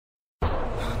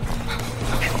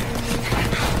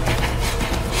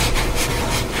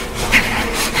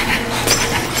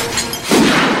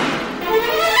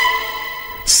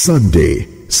Sunday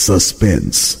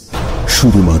suspense,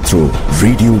 শুধুমাত্র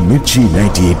radio Mirchi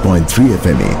 98.3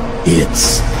 FM A. It's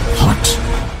hot.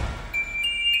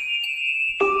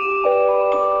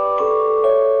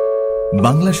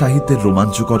 Bangla সাহিত্যের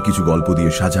রোমাঞ্চকর কিছু গল্প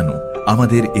দিয়ে সাজানো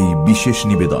আমাদের এই বিশেষ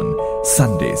নিবেদন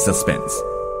সানডে সাসপেন্স।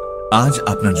 আজ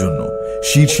আপনার জন্য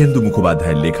শীর্ষেন্দু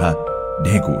মুখোপাধ্যায়ের লেখা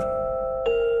ঢেকুর।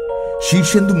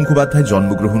 শীর্ষেন্দু মুখোপাধ্যায়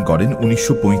জন্মগ্রহণ করেন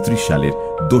 1935 সালের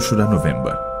 2রা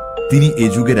নভেম্বর। তিনি এ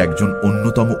যুগের একজন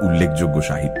অন্যতম উল্লেখযোগ্য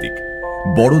সাহিত্যিক।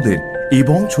 বড়দের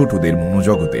এবং ছোটদের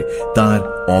মনোজগতে তাঁর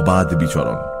অবাধ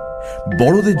বিচরণ।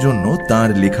 বড়দের জন্য তাঁর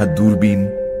লেখা দূরবীন,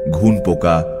 ঘুন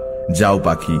পোকা, যাও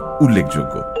পাখি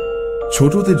উল্লেখযোগ্য।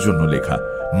 ছোটদের জন্য লেখা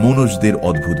মনোজদের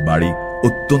অদ্ভুত বাড়ি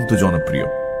অত্যন্ত জনপ্রিয়।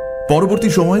 পরবর্তী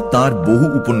সময় তাঁর বহু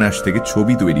উপন্যাস থেকে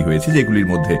ছবি তৈরি হয়েছে, যেগুলির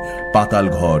মধ্যে পাতাল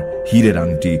ঘর, হীরের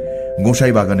আংটি,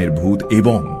 গোসাই বাগানের ভূত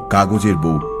এবং কাগজের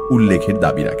বউ উল্লেখের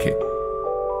দাবি রাখে।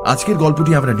 আজকের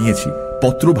গল্পটি আমরা নিয়েছি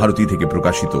পত্র ভারতী থেকে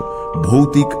প্রকাশিত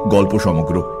ভৌতিক গল্প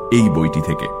সমগ্র এই বইটি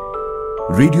থেকে।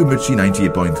 রেডিও মির্চি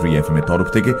 98.3 FM এর তরফ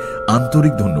থেকে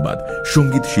আন্তরিক ধন্যবাদ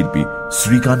সঙ্গীত শিল্পী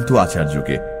শ্রীকান্ত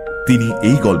আচার্যকে। তিনি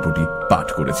এই গল্পটি পাঠ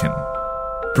করেছেন।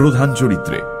 প্রধান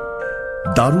চরিত্রে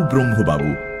দারু ব্রহ্মবাবু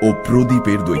ও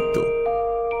প্রদীপের দৈত্য।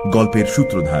 গল্পের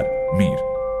সূত্রধার মীর।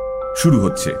 শুরু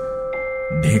হচ্ছে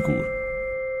ঢেকুর।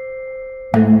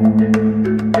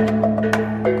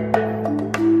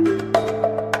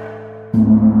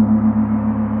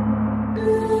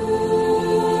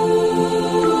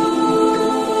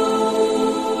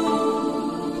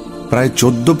 প্রায়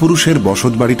 14 পুরুষের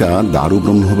বসত বাড়িটা দারু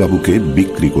ব্রহ্মবাবুকে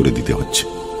বিক্রি করে দিতে হচ্ছে।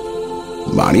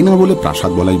 বাড়ি না বলে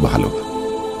প্রাসাদ বলাই ভালো।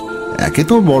 একে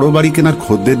তো বড় বাড়ি কেনার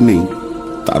খদ্দের নেই,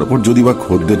 তার উপর যদি বা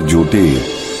খদ্দের জোটে,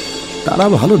 তারা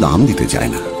ভালো দাম দিতে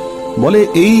চায় না। বলে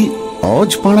এই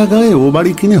অজপাড়া গায়ে ও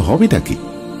বাড়ি কিনে হবেটা কি?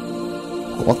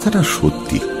 কথাটা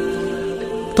সত্যি।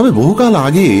 তবে বহুকাল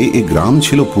আগে এ গ্রাম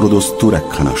ছিল পুরোদস্তুর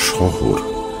একখানা শহর।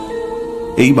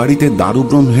 এই বাড়িতে দারু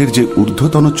ব্রহ্মের যে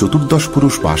ঊর্ধ্বতন 14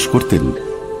 পুরুষ বাস করতেন,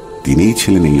 তিনিই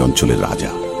ছিলেন এই অঞ্চলের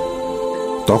রাজা।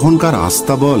 তখনকার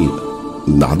আস্তাবল,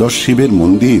 দ্বাদশ শিবের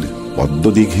মন্দির,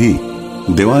 পদ্মদিঘি,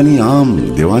 দেওয়ানি আম,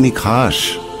 দেওয়ানি খাস,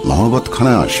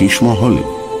 নহবতখানা, শীষমহল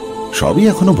সবই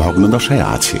এখনো ভগ্নদশায়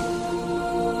আছে।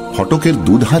 ফটকের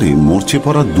দুধারে মরচে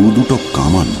পড়া দুটো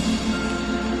কামান।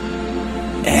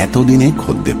 এতদিনে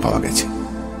খদ্দের পাওয়া গেছে।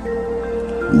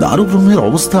 দারু ব্রহ্মের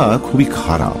অবস্থা খুবই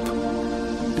খারাপ।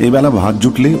 এবেলা ভাত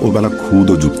জুটলে ও বেলা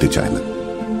খুদও জুটতে চায় না।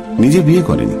 নিজে বিয়ে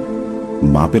করেনি,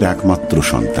 বাপের একমাত্র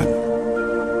সন্তান।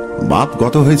 বাপ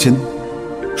গত হয়েছেন,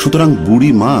 সুতরাং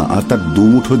বুড়ি মা আর তার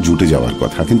দুমুঠো জুটে যাওয়ার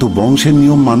কথা। কিন্তু বংশের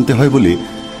নিয়ম মানতে হয় বলে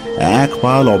এক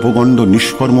পাল অপগণ্ড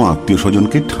নিষ্কর্ম আত্মীয়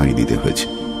স্বজনকে ঠাঁই দিতে হয়েছে।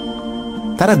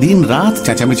 তারা দিন রাত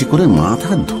চেঁচামেচি করে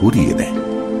মাথা ধরিয়ে দেয়।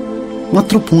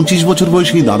 মাত্র 25 বছর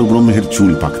বয়সেই দারু ব্রহ্মের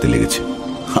চুল পাকতে লেগেছে।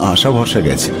 আশা ভরসা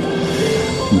গেছে।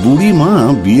 বুড়ি মা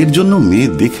বিয়ের জন্য মেয়ে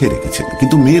দেখে রেখেছেন,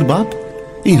 কিন্তু মেয়ের বাপ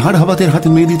এই হাড় হাবাতের হাতে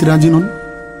মেয়ে দিতে রাজি নন।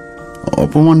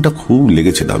 অপমানটা খুব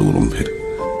লেগেছে দারু ব্রহ্মের।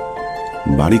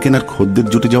 বাড়ি কেনার খদ্দের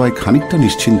জুটে যাওয়ায় খানিকটা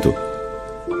নিশ্চিন্ত।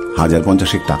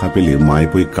 1050 টাকা পেলে মায়ে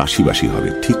পই কাশিবাসী হবে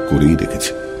ঠিক করেই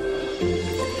রেখেছে।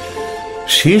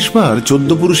 শেষবার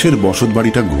 14 পুরুষের বসত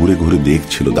বাড়িটা ঘুরে ঘুরে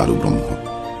দেখছিল দারু ব্রহ্ম।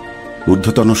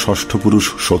 ঊর্ধ্বতন 6ষ্ঠ পুরুষ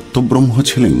সত্যব্রহ্ম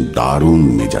ছিলেন দারুণ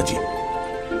মেজাজি।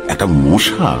 একটা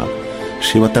মশা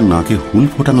সেবার তার নাকে হুল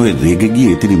ফোটানো রেগে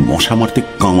গিয়ে তিনি মশা মারতে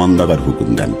কামান দাগার হুকুম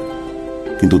দেন।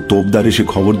 কিন্তু তোপদার এসে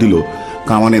খবর দিল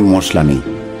কামানের মশলা নেই।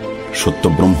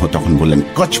 সত্যব্রহ্ম তখন বললেন,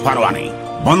 কচ পারোয়া নেই,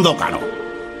 বন্ধ কারো।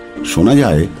 শোনা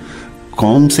যায়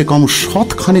কমসে কম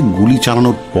 100 গুলি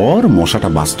চালানোর পর মশাটা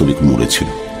বাস্তবিক মরেছিল।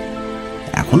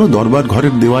 এখনো দরবার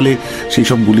ঘরের দেওয়ালে সেই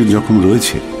সব গুলির জখম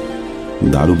রয়েছে।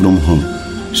 দারু ব্রহ্ম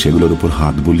সেগুলোর উপর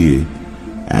হাত বুলিয়ে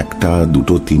 1,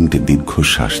 2, 3টে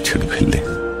দীর্ঘশ্বাস ছেড়ে ফেললে।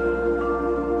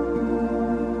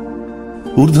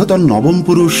 ঊর্ধ্বতন 9ম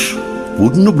পুরুষ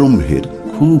পূর্ণব্রহ্মের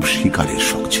খুব শিকারের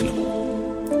শখ ছিল।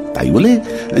 তাই বলে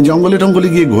জঙ্গলে টঙ্গলে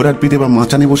গিয়ে ঘোড়ার পিঠে বা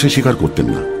মাচানে বসে শিকার করতেন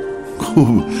না।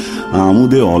 খুব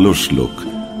আমোদে অলস লোক।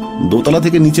 দোতলা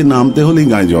থেকে নিচে নামতে হলেই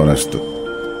গায়ে জ্বর আসত।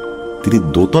 তিনি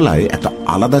দোতলায় একটা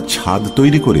আলাদা ছাদ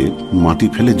তৈরি করে মাটি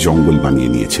ফেলে জঙ্গল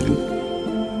বানিয়ে নিয়েছিলেন।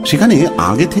 সেখানে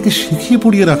আগে থেকে শিখিয়ে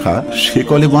পড়িয়ে রাখা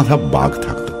শেকলে বাঁধা বাঘ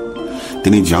থাকত।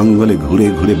 তিনি জঙ্গলে ঘুরে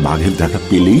ঘুরে বাঘের দেখা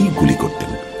পেলেই গুলি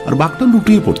করতেন, আর বাঘটা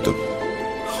লুটিয়ে পড়ত।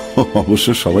 অবশ্য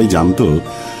সবাই জানতো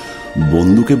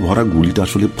বন্দুকে ভরা গুলিটা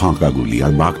আসলে ফাঁকা গুলি,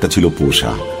 আর বাঘটা ছিল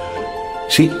পোষা।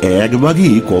 সেই এক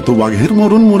বাঘই কত বাঘের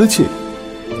মরণ মরেছে।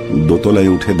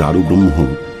 দোতলায় উঠে দারু ব্রহ্ম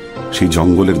সেই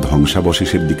জঙ্গলের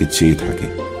ধ্বংসাবশেষের দিকে চেয়ে থাকে।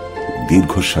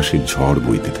 দীর্ঘশ্বাসের ঝড়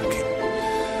বইতে থাকে।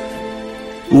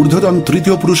 ঊর্ধ্বতন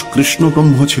 3য় পুরুষ কৃষ্ণ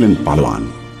ব্রহ্ম ছিলেন পালোয়ান।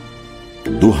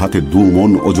 দু হাতে 2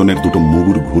 মণ ওজনের দুটো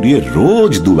মুগুর ঘুরিয়ে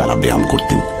রোজ দুবেলা ব্যায়াম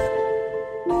করতেন।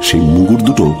 সেই মুগুর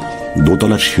দুটো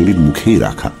দোতলার সিঁড়ির মুখেই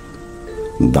রাখা।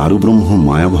 দারুব্রহ্ম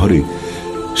মায়াভরে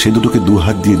সে দুটোকে 2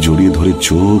 হাত দিয়ে জড়িয়ে ধরে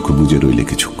চোখ বুজে রইলে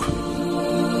কিছুক্ষণ।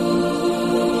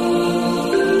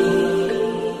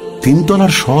 3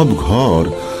 তলার সব ঘর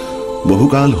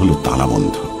বহুকাল হলো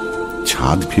তালাবন্ধ।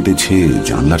 ছাদ ফেটেছে,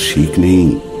 জানলার শিক নেই,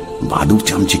 বাদুর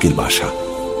চামচিকের বাসা,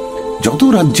 যত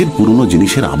রাজ্যের পুরনো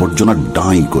জিনিসের আবর্জনা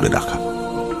ডাঁই করে রাখা।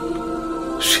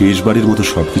 শেষবারের মতো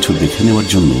সবকিছু দেখে নেওয়ার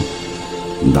জন্য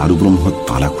দারুব্রহ্ম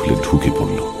তালা খুলে ঢুকে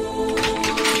পড়ল।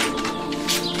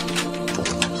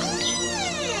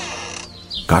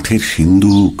 কাঠের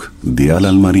সিন্দুক, দেয়াল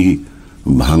আলমারি,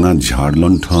 ভাঙা ঝাড়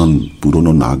লণ্ঠন,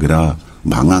 পুরনো নাগরা,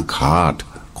 ভাঙা খাট,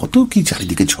 কত কি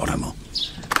চারিদিকে ছড়ানো।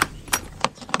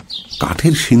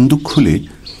 কাঠের সিন্দুক খুলে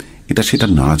এটা সেটা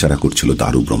নাড়াচাড়া করছিল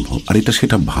দারুব্রহ্ম, আর এটা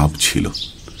সেটা ভাবছিল।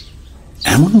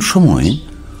 এমন সময়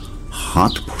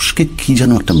হাত ফসকে কি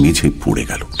যেন একটা মেঝে পড়ে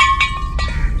গেল।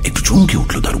 একটু চমকে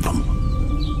উঠল দারুব্রহ্ম।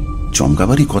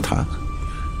 চমকাবারই কথা,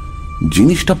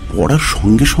 জিনিসটা পড়ার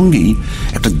সঙ্গে সঙ্গেই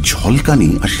একটা ঝলকানি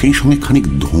আর সেই সঙ্গে খানিক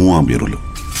ধোঁয়া বেরোলো।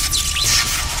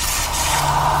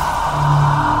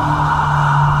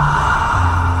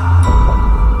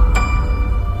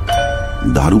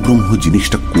 দারুব্রহ্ম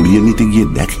জিনিসটা কুড়িয়ে নিতে গিয়ে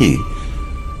দেখে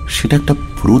সেটা একটা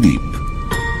প্রদীপ।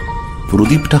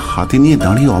 প্রদীপটা হাতে নিয়ে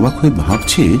দাঁড়িয়ে অবাক হয়ে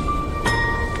ভাবছে,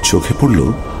 চোখে পড়ল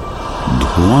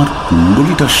ধোঁয়ার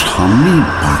কুণ্ডলিটা সামনে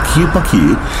পাকিয়ে পাকিয়ে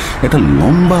একটা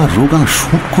লম্বা রোগা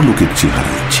সূক্ষ্ম লোকের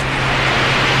চেহারা নিচ্ছে।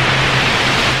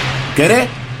 কে রে?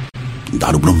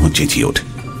 দারুব্রহ্ম চেঁচিয়ে ওঠে।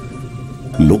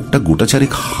 লোকটা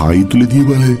গোটাচারেক হাই তুলে দিয়ে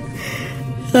বলে,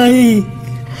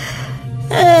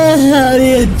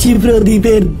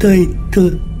 প্রদীপের দৈত্য।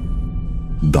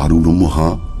 দারুব্রহ্ম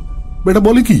বেটা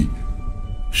বলে কি?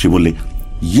 সে বললে,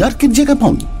 ইয়ার্কের জায়গা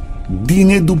পাও,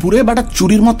 দিনে দুপুরে বেটা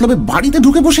চুরির মতলবে বাড়িতে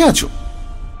ঢুকে বসে আছো।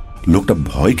 লোকটা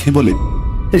ভয় খেয়ে বলে,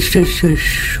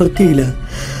 সত্যি না,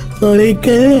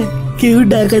 কেউ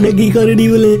ডাকাডাকি করেনি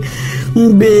বলে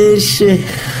বেশ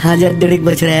 1000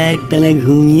 বছর একটানা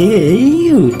ঘুমিয়ে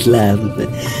উঠলাম।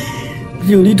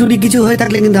 চুরি টুরি কিছু হয়ে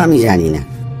থাকলে কিন্তু আমি জানি না।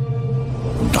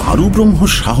 দারুব্রহ্ম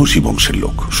সাহসী বংশের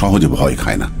লোক, সহজে ভয়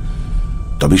খায় না।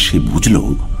 তবে সে বুঝল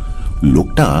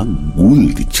লোকটা গুল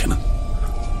দিচ্ছে না।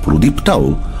 প্রদীপটাও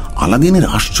আলাদিনের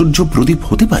আশ্চর্য প্রদীপ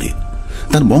হতে পারে।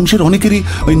 তার বংশের অনেকেরই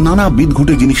ওই নানা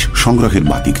বিদঘুটে জিনিস সংগ্রহের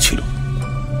বাতিক ছিল।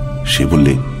 সে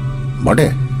বললে, বটে,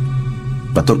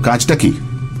 তা তোর কাজটা কি?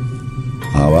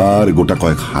 আবার গোটা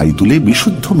কয়েক হাই তুলে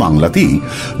বিশুদ্ধ বাংলাতেই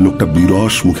লোকটা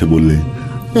বিরস মুখে বললে,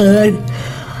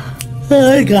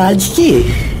 কাজ কি?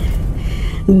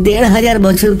 1500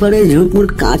 বছর পরে ঝুটমুট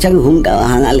কাঁচা ঘুমটা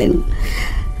ভাঙালেন।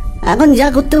 এখন যা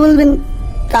করতে বলবেন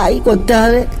তাই করতে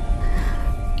হবে,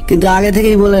 কিন্তু আগে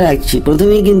থেকেই বলে রাখছি,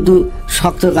 প্রথমেই কিন্তু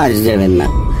শক্ত কাজ দেবেন না।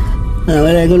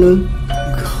 আমার এখনো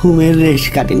ঘুমের রেশ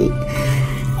কাটেনি,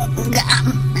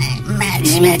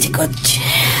 ম্যাচ করছে।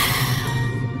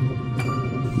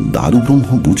 দারুব্রহ্ম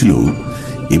বুঝল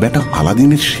এ বেটা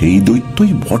আলাদিনের সেই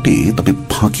দৈত্যই বটে, তবে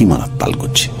ফাঁকি মারার তাল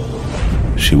করছে।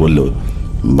 সে বলল,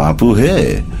 বাপু হে,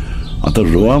 অত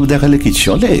রোয়াব দেখালে কি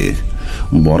চলে?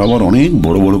 বরাবর অনেক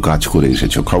বড় বড় কাজ করে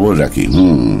এসেছ, খবর রাখি।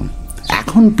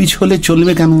 এখন পিছলে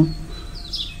চলবে কেন?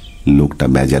 লোকটা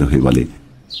বেজার হয়ে বলে,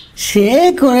 সে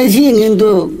করেছি, কিন্তু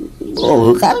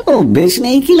বহুকাল অভ্যেস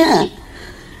নেই কিনা।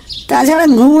 তাছাড়া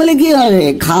ঘুমলে কি হবে,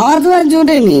 খাওয়া তো আর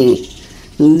জোটেনি।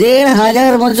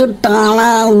 1500 বছর টানা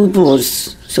উপোস।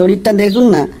 শরীরটা দেখুন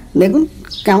না, দেখুন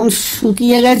কেমন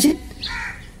শুকিয়ে গেছে।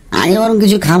 আগে বরং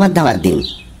কিছু খাবার দাবার দিন।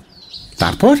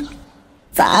 তারপর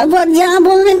যা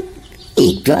বলবেন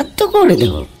একটু আধটু করে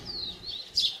দেব।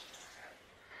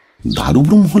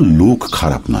 দারুব্রহ্ম লোক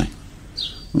খারাপ নয়।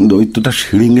 দৈত্যটা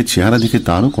শিড়িঙ্গের চেহারা দেখে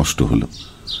তারও কষ্ট হলো।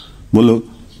 বলল,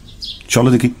 চলো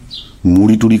দেখি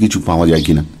মুড়ি টুড়ি কিছু পাওয়া যায়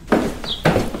কিনা।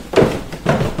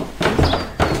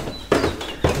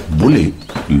 বলে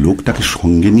লোকটাকে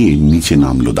সঙ্গে নিয়ে নিচে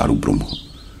নামলো দারুব্রহ্ম।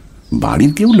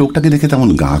 বাড়ির কেউ লোকটাকে দেখে তেমন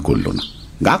গা করল না,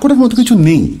 গা করার মতো কিছু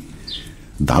নেই।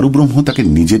 দারুব্রহ্ম তাকে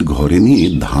নিজের ঘরে নিয়ে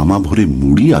ধামা ভরে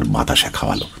মুড়ি আর বাতাসা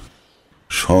খাওয়ালো।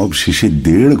 সব শেষে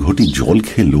 1.5 ঘটি জল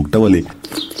খেয়ে লোকটা বলে,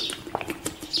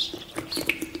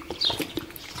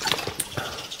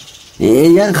 এই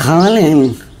যা খাওয়ালেন,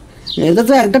 এটা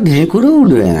তো একটা ঢেকুরও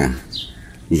উঠবে না।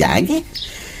 যাকে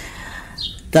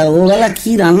তা ওবেলা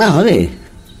কি রান্না হবে?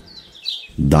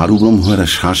 দারুব্রহ্ম এরা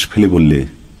শ্বাস ফেলে বললে,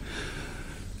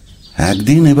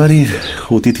 একদিন এবারের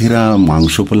অতিথিরা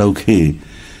মাংস পোলাও খেয়ে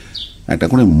একটা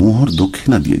করে মোহর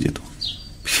দক্ষিণা দিয়ে যেত,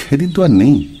 সেদিন তো আর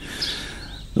নেই।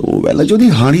 ও বেলা যদি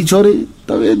হাঁড়ি চড়ে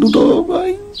তবে 2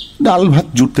 ডাল ভাত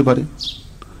জুটতে পারে।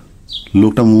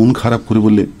 লোকটা মন খারাপ করে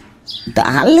বললে,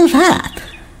 ডাল ভাত।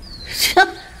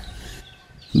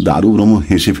 দারু ব্রহ্ম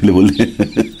হেসে ফেলে বললে,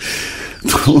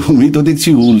 তুমি তো দেখছি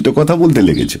উল্টো কথা বলতে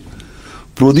লেগেছ।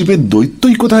 প্রদীপের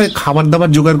দৈত্যই কোথায় খাবার দাবার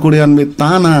জোগাড় করে আনবে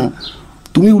তা না,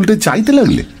 তুমি উল্টে চাইতে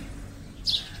লাগলে।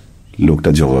 লোকটা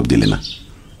জবাব দিলে না,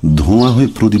 ধোঁয়া হয়ে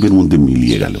প্রদীপের মধ্যে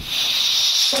মিলিয়ে গেল।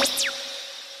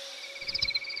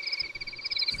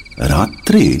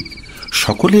 রাত্রে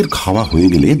সকলের খাওয়া হয়ে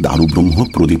গেলে দারু ব্রহ্ম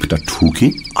প্রদীপটা ঠুকে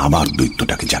আবার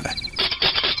দৈত্যটাকে জাগায়।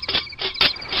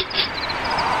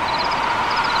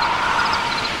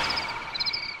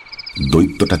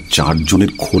 দৈত্যটা 4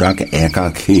 জনের খোরাক একা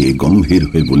খেয়ে গম্ভীর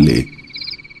হয়ে বললে,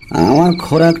 আমার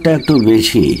খোরাকটা একটু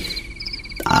বেশি,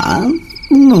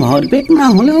 ভরপেট না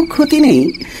হলেও ক্ষতি নেই,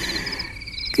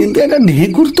 কিন্তু একটা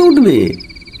ঢেকুর তো উঠবে,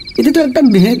 এতে তো একটা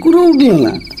ঢেকুরও উঠল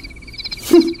না।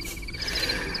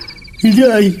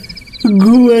 যাই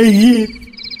ঘুমাই গিয়ে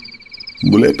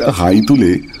বলে একটা হাই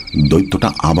তুলে দৈত্যটা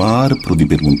আবার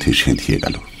প্রদীপের মধ্যে সেঁধিয়ে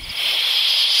গেল।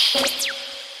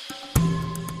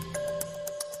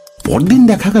 পরদিন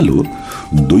দেখা গেল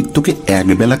দৈত্যকে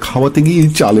একবেলা খাওয়াতে গিয়ে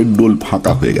চালের ডোল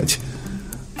ফাঁকা হয়ে গেছে।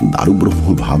 দারু ব্রহ্ম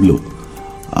ভাবল,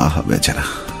 আহা বেচারা,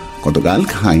 কতকাল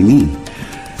খায়নি,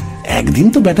 একদিন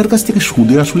তো ব্যাটার কাছ থেকে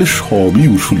সুদে আসলে সবই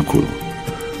উসুল করব,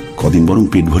 কদিন বরং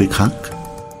পেট ভরে খাক।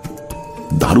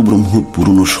 দারু ব্রহ্ম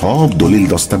পুরনো সব দলিল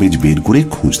দস্তাবেজ বের করে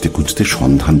খুঁজতে খুঁজতে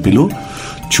সন্ধান পেল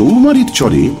চৌমারির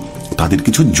চরে তাদের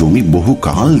কিছু জমি বহু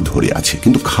কাল ধরে আছে,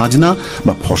 কিন্তু খাজনা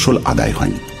বা ফসল আদায়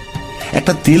হয়নি।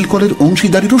 একটা তেল কলের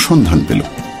অংশীদারিরও সন্ধান পেল।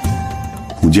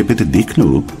 খুঁজে পেতে দেখল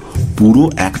পুরো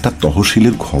একটা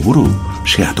তহসিলের খবরও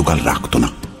সে এতকাল রাখত না।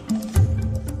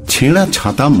 ছেঁড়া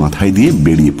ছাতা মাথায় দিয়ে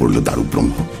বেরিয়ে পড়ল দারু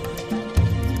ব্রহ্ম।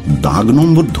 দাগ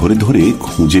নম্বর ধরে ধরে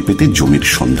খুঁজে পেতে জমির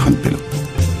সন্ধান পেল।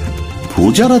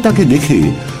 প্রজারা তাকে দেখে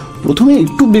প্রথমে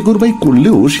একটু বেকুরবাই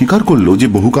করলেও স্বীকার করলো যে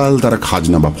বহুকাল তারা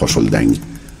খাজনা বা ফসল দেয়নি।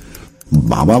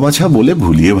 বাবা বাছা বলে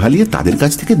ভুলিয়ে ভালিয়ে তাদের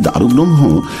কাছ থেকে দারু ব্রহ্ম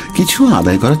কিছু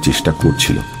আদায় করার চেষ্টা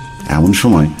করছিল। এমন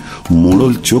সময়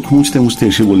মোড়ল চোখ মুছতে মুছতে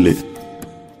এসে বললে,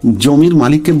 জমির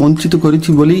মালিককে বঞ্চিত করেছি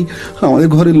বলেই আমাদের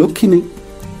ঘরে লক্ষ্মী নেই,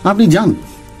 আপনি যান,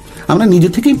 আমরা নিজে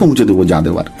থেকেই পৌঁছে দেবো যা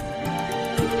দেওয়ার।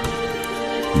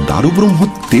 দারু ব্রহ্ম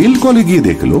তেল কলে গিয়ে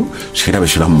দেখলো সেটা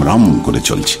বেশ রাম করে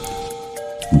চলছে।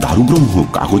 দারু ব্রহ্ম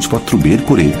কাগজপত্র বের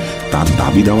করে তার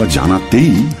দাবি দেওয়া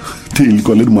জানাতেই তেল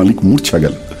কলের মালিক মূর্ছা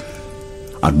গেল,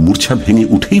 আর মূর্ছা ভেঙে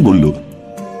উঠেই বলল,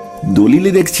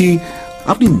 দলিলে দেখছি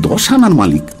আপনি 10 আনার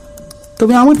মালিক,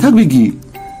 তবে আমার থাকবে কি?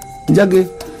 যাকে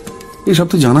এসব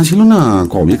তো জানা ছিল না,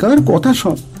 কবেকার কথা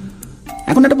সব,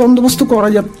 এখন একটা বন্দোবস্ত করা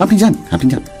যাক, আপনি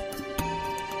যান।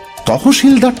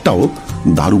 তহসিলদারটাও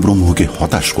দারু ব্রহ্মকে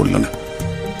হতাশ করল না।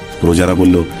 প্রজারা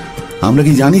বলল, আমরা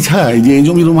কি জানি ছাই যে এই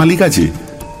জমিরও মালিক আছে,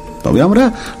 তবে আমরা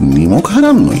নিমক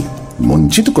হারাম নই,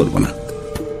 বঞ্চিত করব না।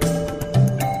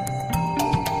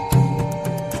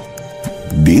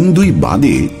 দিন 2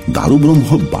 বাদে দারু ব্রহ্ম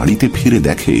বাড়িতে ফিরে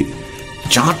দেখে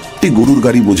 4টে গরুর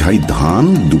গাড়ি বোঝাই ধান,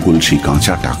 2 কলসি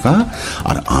কাঁচা টাকা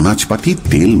আর আনাজপাতি,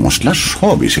 তেল মশলা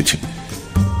সব এসেছে।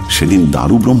 সেদিন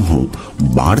দারু ব্রহ্ম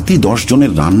বাড়তি 10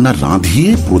 জনের রান্না রাঁধিয়ে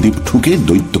প্রদীপ ঠুকে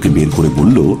দৈত্যকে বের করে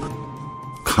বলল,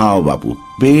 খাও বাবু,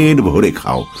 পেট ভরে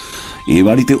খাও, এ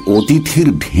বাড়িতে অতিথির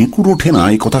ঢেকুর ওঠে না,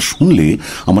 এই কথা শুনলে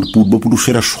আমার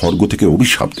পূর্বপুরুষেরা স্বর্গ থেকে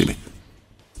অভিশাপ দেবে।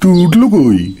 তুই উঠলো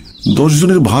কই? 10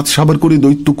 জনের ভাত সাবার করে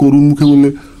দৈত্য করুণ মুখে বললে,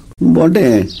 বটে।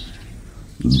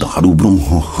 দারু ব্রহ্ম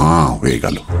হাঁ হয়ে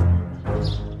গেল।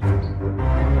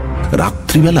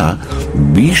 রাত্রিবেলা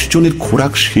 20 জনের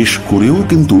খোরাক শেষ করেও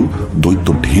কিন্তু দৈত্য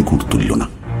ঢেকুর তুলল না।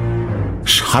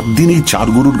 7 দিনেই 4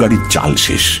 গরুর গাড়ির চাল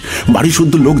শেষ। বাড়ি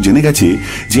শুদ্ধ লোক জেনে গেছে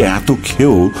যে এত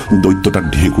খেয়েও দৈত্যটার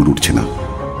ঢেকুর উঠছে না।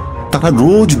 তারা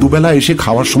রোজ দুবেলা এসে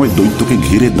খাওয়ার সময় দৈত্যকে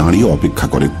ঘিরে দাঁড়িয়ে অপেক্ষা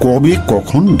করে কবে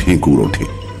কখন ঢেকুর ওঠে,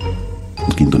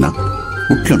 কিন্তু না,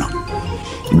 উঠল না।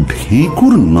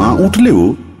 ঢেকুর না উঠলেও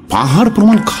পাহাড়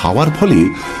প্রমাণ খাওয়ার ফলে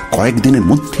কয়েকদিনের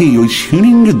মধ্যেই ওই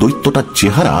শিরিঙ্গে দৈত্যটার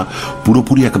চেহারা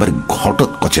পুরোপুরি একেবারে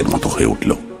ঘটোৎকচের মতো হয়ে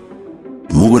উঠল।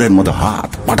 মুগুরের মতো হাত,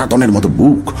 পাটাতনের মতো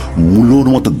বুক, মূলোর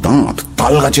মতো দাঁত,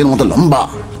 তাল গাছের মতো লম্বা।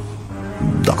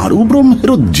 দারু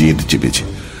ব্রহ্মেরও জেদ চেপেছে।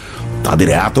 তাদের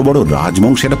এত বড়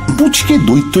রাজবংশে একটা পুচকে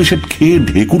দৈত্য এসে খেয়ে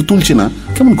ঢেকুর তুলছে না,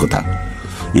 কেমন কথা?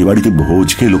 এ বাড়িতে ভোজ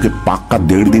খেয়ে লোকে পাক্কা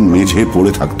 1.5 দিন মেঝে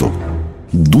পড়ে থাকতো।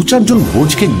 2-4 জন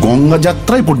ভোজকে গঙ্গা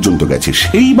যাত্রায় পর্যন্ত গেছে,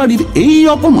 সেই বাড়ির এই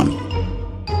অপমান।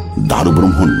 দারু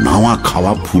ব্রহ্ম নাওয়া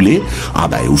খাওয়া ফুলে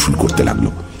আদায় উসুল করতে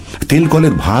লাগলো। তেল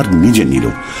কলের ভার নিজে নিল,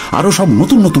 আরো সব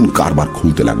নতুন নতুন কারবার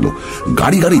খুলতে লাগলো।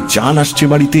 গাড়ি গাড়ি চাল আসছে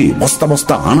বাড়িতে, বস্তা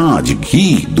বস্তা আনাজ, ঘি,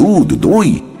 দুধ, দই,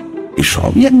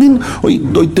 এসবই একদিন ওই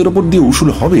দৈত্যের ওপর দিয়ে উসুল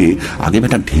হবে। আগে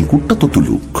বেটা ঢেকুরটা তো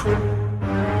তুলুক।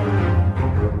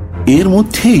 এর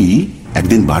মধ্যেই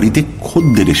একদিন বাড়িতে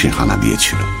খদ্দের এসে হানা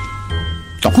দিয়েছিল।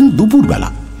 তখন দুপুরবেলা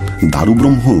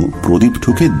দারুব্রহ্ম প্রদীপ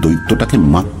ঠুকে দৈত্যটাকে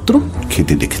মাত্র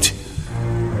খেতে দেখেছে।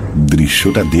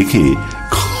 দৃশ্যটা দেখে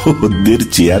খদ্দের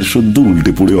চেয়ার শুদ্ধ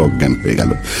উল্টে পড়ে অজ্ঞান হয়ে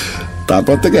গেল।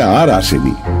 তারপর থেকে আর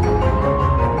আসেনি।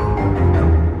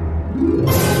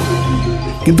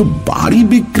 কিন্তু বাড়ি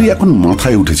বিক্রি এখন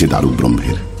মাথায় উঠেছে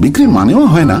দারুব্রহ্মের। বিক্রির মানেও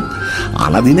হয় না।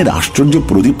 আলাদিনের আশ্চর্য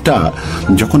প্রদীপটা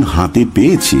যখন হাতে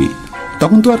পেয়েছে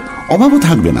তখন তো আর অভাবও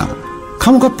থাকবে না।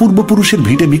 খামোকা পূর্বপুরুষের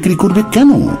ভিটে বিক্রি করবে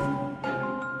কেন?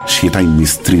 সেটাই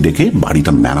মিস্ত্রি ডেকে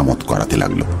বাড়িটা মেরামত করাতে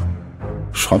লাগলো।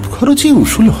 সব খরচই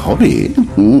উসুল হবে।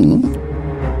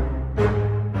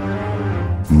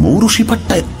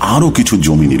 মৌরসিপাট্টায় আরো কিছু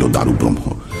জমি নিল দারুব্রহ্ম।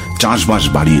 চাষবাস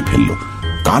বাড়িয়ে ফেললো।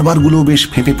 কারবারগুলো বেশ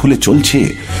ফেঁপে ফুলে চলছে।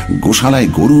 গোশালায়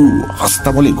গরু,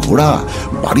 আস্তাবলে ঘোড়া,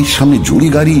 বাড়ির সামনে জুড়ি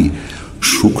গাড়ি।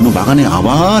 শুকনো বাগানে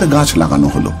আবার গাছ লাগানো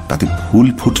হলো, তাতে ফুল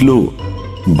ফুটলো।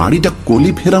 বাড়িটা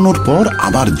কলি ফেরানোর পর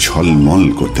আবার ঝলমল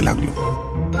করতে লাগলো।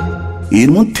 এর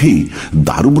মধ্যেই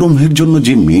দারুব্রহ্মের জন্য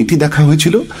যে মেয়েটি দেখা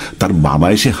হয়েছিল তার বাবা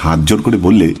এসে হাত জোর করে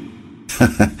বললে,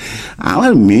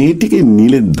 আমার মেয়েটিকে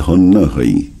নিলে ধন্য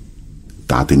হই।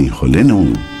 তা তিনি হলেনও।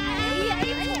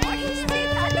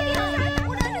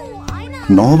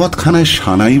 নহবতখানায়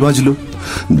সানাই বাজল।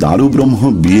 দারুব্রহ্ম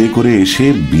বিয়ে করে এসে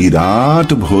বিরাট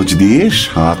ভোজ দিয়ে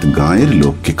 7 গাঁয়ের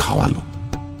লোককে খাওয়ালো।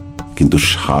 কিন্তু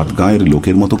 7 গাঁয়ের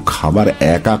লোকের মতো খাবার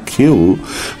একা খেয়েও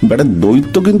বেটা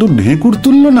দৈত্য কিন্তু ঢেকুর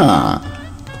তুলল না।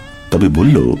 তবে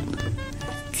বলল,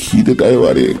 খিদেটা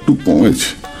এবারে একটু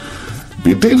কমেছে,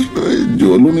 পেটের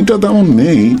জ্বলুনিটা তেমন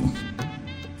নেই,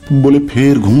 বলে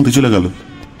ফের ঘুমোতে চলে গেল।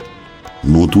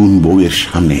 নতুন বউয়ের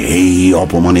সামনে এই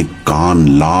অপমানে কান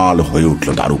লাল হয়ে উঠল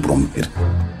দারুব্রহ্মের।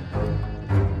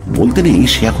 বলতে নেই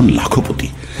সে এখন লাখপতি,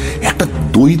 একটা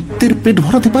দৈত্যের পেট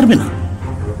ভরাতে পারবে না।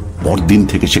 পরদিন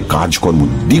থেকে সে কাজকর্ম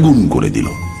দ্বিগুণ করে দিল।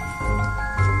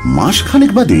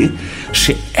 মাসখানেক বাদে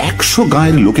সে 100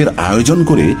 গাঁয়ের লোকের আয়োজন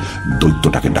করে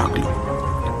দৈত্যটাকে ডাকল।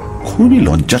 খুবই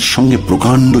লজ্জার সঙ্গে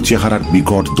প্রকাণ্ড চেহারার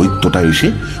বিকট দৈত্যটা এসে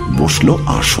বসলো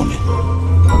আসনে।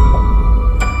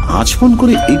 আচমন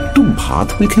করে একটু ভাত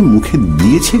মেখে মুখে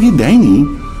দিয়েছে কি দেয়নি,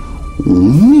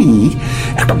 অমনি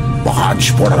একটা বাজ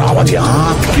পড়ার আওয়াজে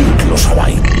আঁতকে উঠল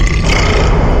সবাই।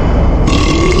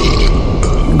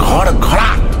 ঘর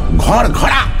ঘড়াত, ঘর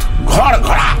ঘড়াত, ঘর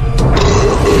ঘড়াত,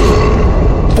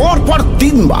 পরপর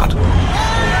 3 বার।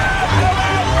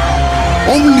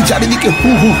 অমনি চারিদিকে হু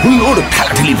হু হুল্লোড়,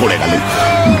 ঠেলাঠেলি পড়ে গেল।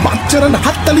 বাচ্চারা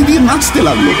হাততালি দিয়ে নাচতে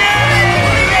লাগলো।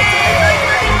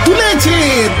 তুলেছে,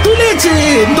 তুলেছে,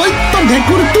 দৈত্য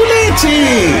ঢেকুর তুলেছে।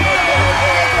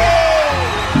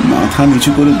 মাথা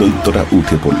নিচু করে দৈত্যটা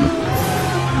উঠে পড়ল।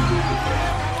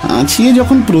 আছিয়ে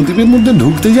যখন প্রদীপের মধ্যে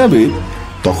ঢুকতে যাবে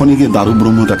তখনই গিয়ে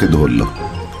দারুব্রহ্ম তাকে ধরল।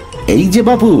 এই যে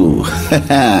বাবু,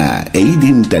 এই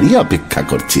দিনটারই অপেক্ষা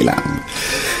করছিলাম।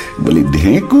 বলি,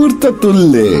 ঢেকুর তো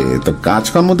তুললে, তো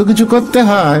কাজকর্ম তো কিছু করতে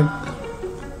হয়।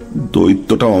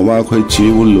 দৈত্যটা অবাক হয়ে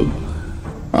চেয়ে বলল,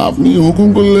 আপনি হুকুম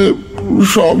করলে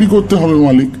সবই করতে হবে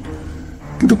মালিক,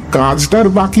 কিন্তু কাজটার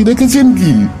বাকি রেখেছেন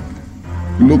কি?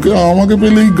 লোকে আমাকে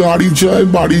পেলেই গাড়ি চায়,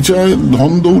 বাড়ি চায়,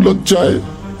 ধন দৌলত চায়।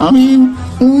 আমি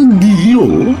দিও,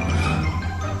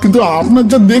 কিন্তু আপনার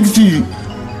যা দেখছি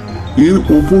এর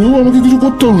ওপরেও আমাকে কিছু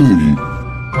করতে হবে নাকি?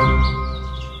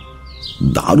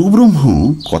 দারুব্রহ্ম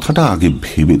কথাটা আগে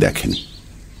ভেবে দেখেনি,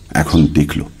 এখন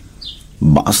দেখল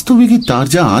বাস্তবিকই তার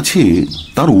যা আছে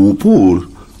তার ওপর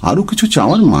আরো কিছু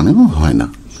চাওয়ার মানেও হয় না।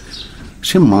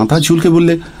 সে মাথা চুলকে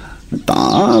বললে, তা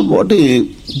বটে,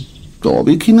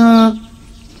 তবে কিনা।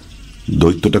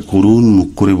 দৈত্যটা করুণ মুখ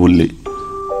করে বললে,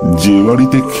 যে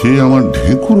বাড়িতে খেয়ে আমার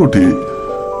ঢেকুর ওঠে,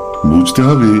 বুঝতে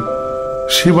হবে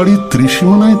সে বাড়ির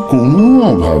ত্রিসীমানায় কোনো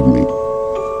অভাব নেই।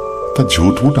 তা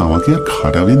ঝোটমোট আমাকে আর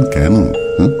খাটাবেন কেন?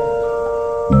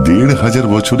 ১,৫০০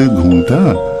 বছরের ঘুমটা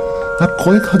আর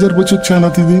কয়েক হাজার বছর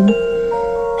চালাতে দিন।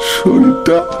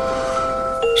 শরীরটা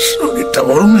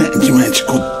বড় ম্যাচ ম্যাচ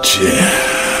করছে।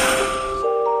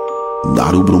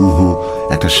 দারুব্রহ্ম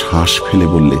একটা শ্বাস ফেলে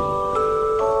বললে,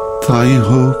 তাই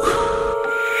হোক।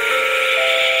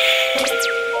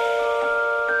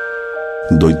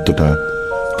 দৈত্যটা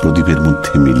প্রদীপের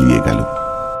মধ্যে মিলিয়ে গেল।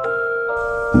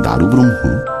 দারুব্রহ্ম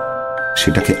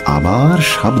সেটাকে আবার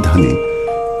সাবধানে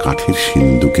কাঠের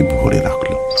সিন্ধুকে ভরে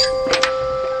রাখল।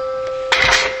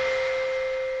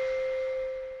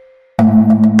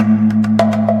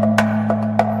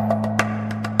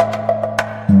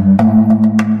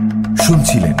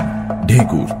 শুনছিলেন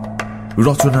ঢেকুর,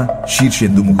 রচনা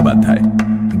শীর্ষেন্দু মুখোপাধ্যায়,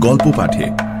 গল্প পাঠে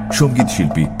সঙ্গীত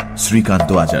শিল্পী শ্রীকান্ত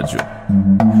আচার্য,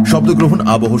 শব্দগ্রহণ,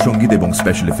 আবহ সঙ্গীত এবং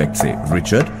স্পেশাল এফেক্টসে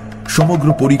রিচার্ড, সমগ্র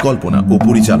পরিকল্পনা ও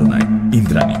পরিচালনায়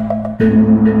ইন্দ্রাণী।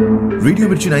 রেডিও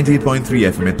মির্চি 98.3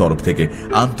 FM এর তরফ থেকে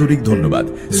আন্তরিক ধন্যবাদ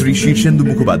শ্রী শীর্ষেন্দু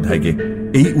মুখোপাধ্যায়কে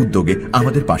এই উদ্যোগে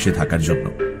আমাদের পাশে থাকার জন্য।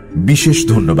 বিশেষ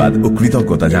ধন্যবাদ ও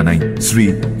কৃতজ্ঞতা জানাই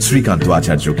শ্রী শ্রীকান্ত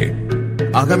আচার্যকে।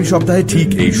 আগামী সপ্তাহে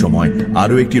ঠিক এই সময়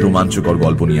আরো একটি রোমাঞ্চকর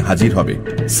গল্প নিয়ে হাজির হবে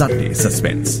সানডে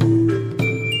সাসপেন্স।